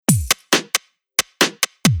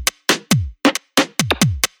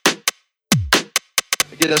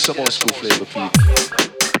Yeah, that's some old school flavor, people.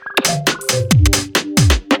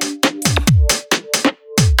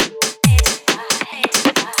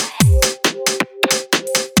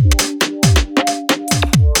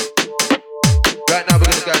 Right now we're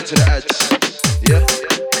gonna go into the ads. Yeah?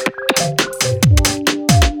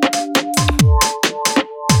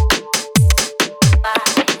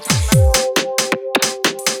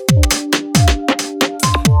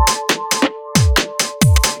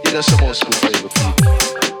 Yeah, that's some old school flavor, people.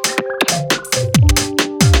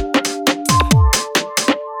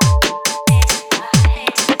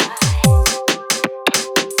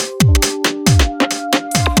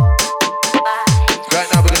 Right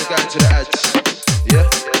now we're gonna go into the ads. Yeah?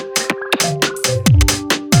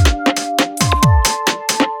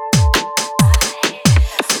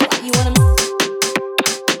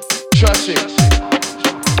 Trust it.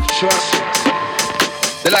 Trust it.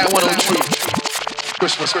 The Light 103.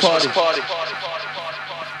 Christmas party.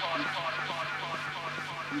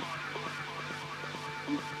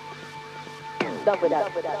 Done with that.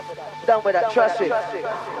 Done with that. Trust it.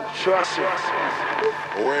 Trust it.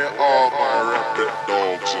 Where are my racket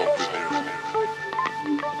dogs up in here?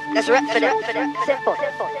 Let's rap for them. Simple.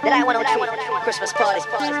 The Light 103. Christmas party.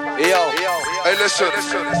 Yo. Hey, listen.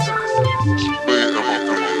 Wait, I'm up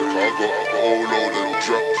in here. I got a whole load of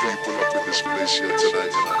drunk people up in this place here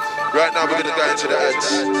tonight. Right now we're gonna go into the ads.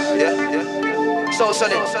 Yeah? So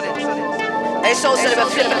sunny. Hey, so sunny.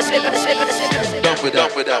 Done with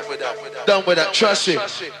that. Done with that. Trust it.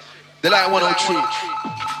 The Light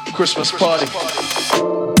 103. Christmas party.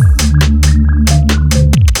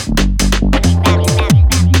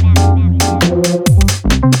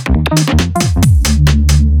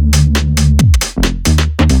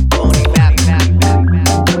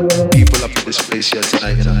 People up in this place here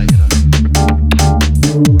tonight.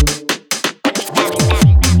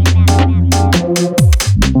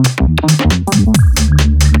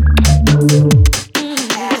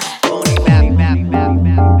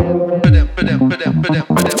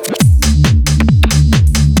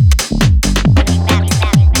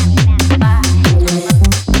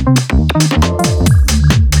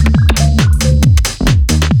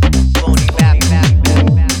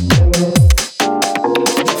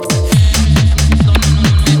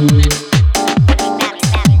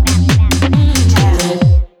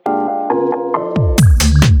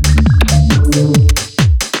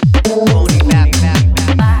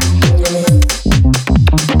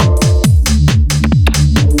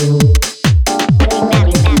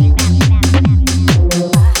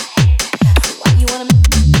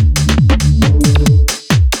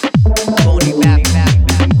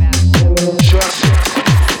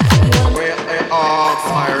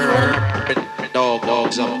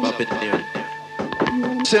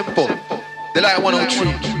 Simple. The Light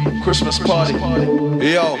 103. Christmas party.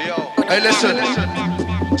 Yo. Hey, listen.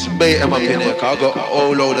 Mate, I'm up in here. I got a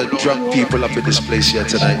whole load of drunk people up in this place here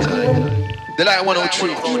tonight. The Light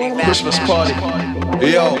 103. Christmas party.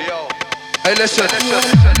 Yo. Hey, listen.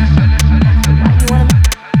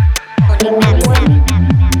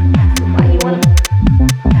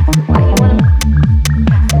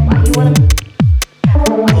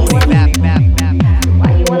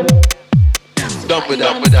 Done with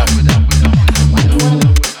that.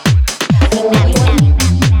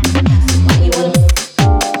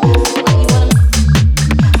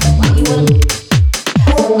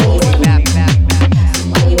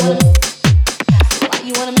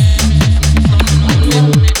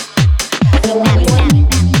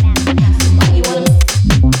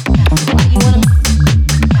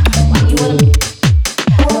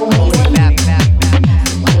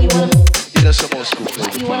 Yeah, that's some old school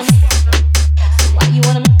flavor. You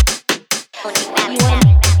wanna